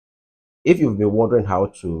If you've been wondering how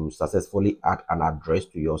to successfully add an address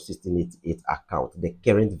to your 1688 account, the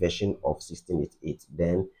current version of 1688,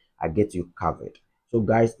 then I get you covered. So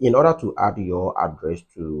guys, in order to add your address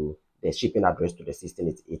to the shipping address to the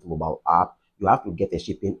 1688 mobile app, you have to get a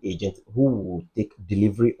shipping agent who will take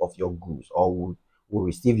delivery of your goods, or will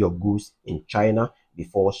receive your goods in China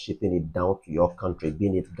before shipping it down to your country,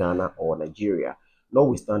 being it Ghana or Nigeria.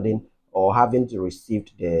 Notwithstanding, or having to receive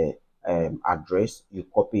the address, you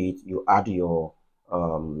copy it,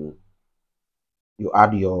 um, you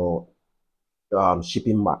add your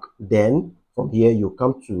shipping mark. Then from here you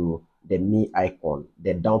come to the me icon,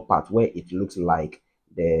 the down part where it looks like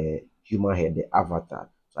the human head, the avatar.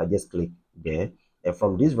 So I just click there, and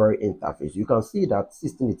from this very interface you can see that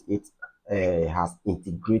 1688 has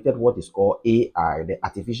integrated what is called AI, the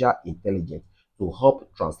artificial intelligence, to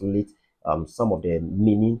help translate some of the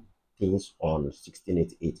meaning things on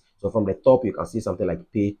 1688. So from the top you can see something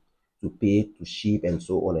like pay to ship and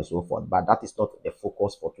so on and so forth, but that is not the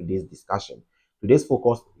focus for today's discussion. Today's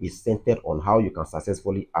focus is centered on how you can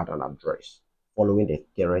successfully add an address following the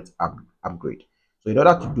current upgrade. So in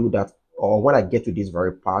order to do that, or when I get to this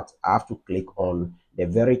very part, I have to click on the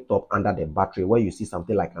very top under the battery where you see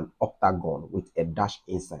something like an octagon with a dash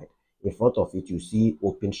inside. In front of it, you see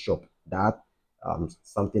open shop. That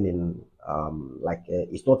something in like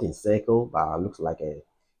it's not in circle, but looks like a,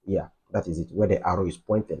 yeah, that is it, where the arrow is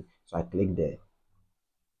pointing. So I click there.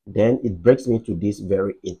 Then it brings me to this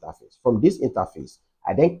very interface. From this interface,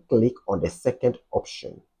 I then click on the second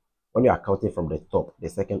option. When you are counting from the top, the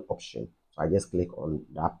second option. So I just click on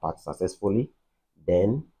that part successfully.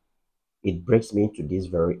 Then it brings me to this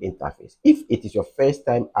very interface. If it is your first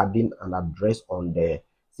time adding an address on the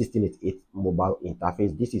 1688 mobile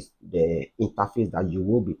interface, this is the interface that you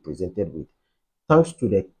will be presented with. Thanks to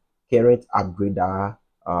the current upgrade that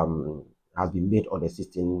has been made on the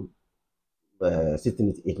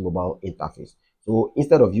 1688 mobile interface. So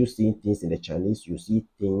instead of you seeing things in the Chinese, you see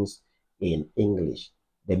things in English,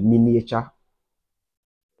 the miniature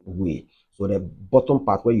way. So the bottom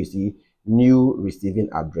part where you see new receiving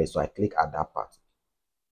address, so I click at that part.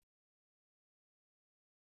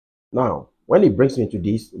 Now, when it brings me to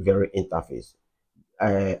this very interface,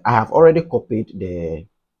 I have already copied the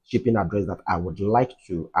shipping address that I would like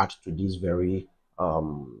to add to this very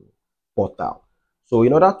portal. So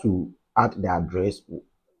in order to add the address,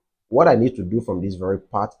 what I need to do from this very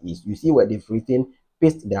part is, you see where they've written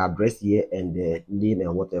paste the address here and the name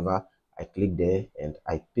and whatever. I click there and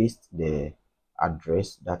I paste the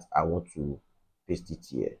address that I want to paste it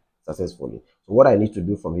here successfully. So what I need to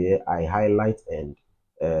do from here, I highlight and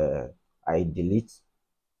uh, I delete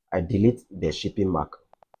I delete the shipping mark.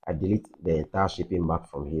 I delete the entire shipping mark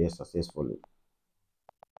from here successfully.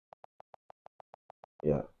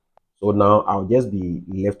 Yeah. So now I'll just be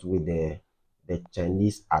left with the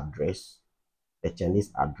Chinese address, the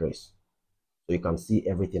Chinese address. So you can see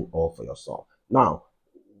everything all for yourself. Now,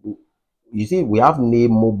 you see, we have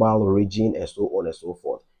name, mobile, region, and so on and so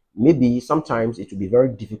forth. Maybe sometimes it will be very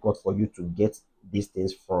difficult for you to get these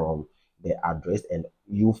things from the address and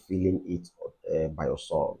you filling it by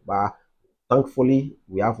yourself. But thankfully,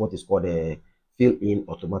 we have what is called a fill in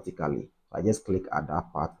automatically. So I just click at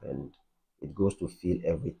that part and it goes to fill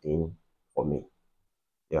everything for me.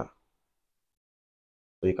 Yeah.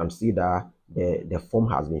 So you can see that the form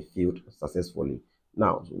has been filled successfully.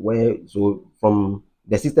 Now, from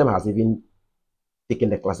the system has even taken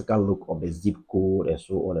the classical look of the zip code and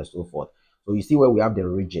so on and so forth. So you see where we have the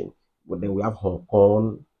region, but then we have Hong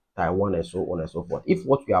Kong, Taiwan, and so on and so forth. If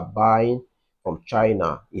what we are buying from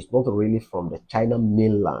China is not really from the China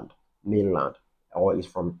mainland, or is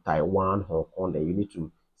from Taiwan, Hong Kong, then you need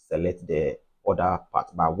to select the other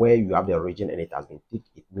part. But where you have the region and it has been ticked,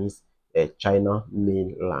 it means China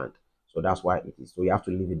mainland. So that's why it is. So you have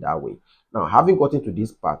to leave it that way. Now, having gotten to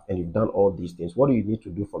this part and you've done all these things, what you need to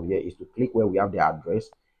do from here is to click where we have the address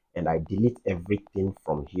and I delete everything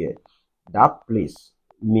from here. That place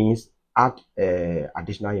means add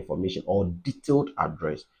additional information or detailed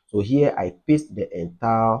address. So here I paste the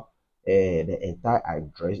entire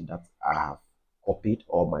address that I have copied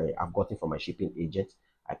or I've gotten from my shipping agent.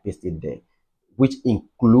 I paste it there, which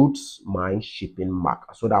includes my shipping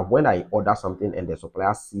mark, so that when I order something and the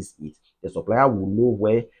supplier sees it, the supplier will know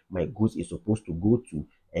where my goods is supposed to go to,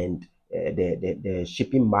 and the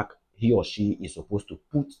shipping mark he or she is supposed to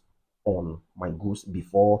put on my goods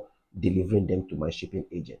before delivering them to my shipping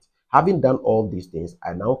agent. Having done all these things,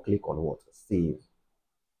 I now click on what? Save.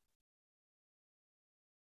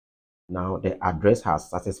 Now the address has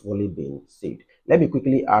successfully been saved. Let me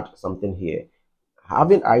quickly add something here.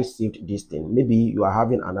 Having I saved this thing, maybe you are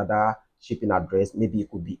having another shipping address. Maybe it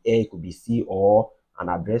could be A, it could be C, or an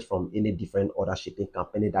address from any different other shipping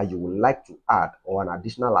company that you would like to add, or an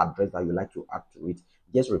additional address that you like to add to it.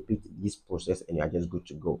 Just repeat this process and you are just good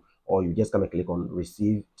to go. Or you just come and click on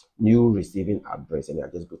receive new receiving address and you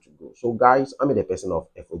are just good to go. So guys, I'm the person of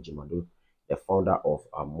FOG Mado, the founder of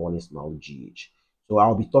Money Smile GH. So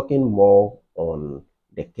I'll be talking more on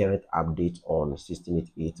the current update on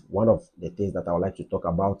 1688. One of the things that I would like to talk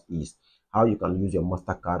about is how you can use your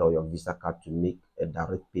MasterCard or your Visa card to make a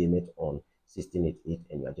direct payment on 1688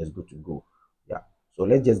 and you're just good to go. Yeah. So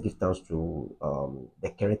let's just give thanks to the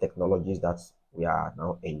current technologies that we are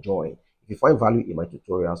now enjoying. If you find value in my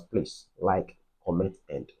tutorials, please like, comment,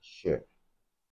 and share.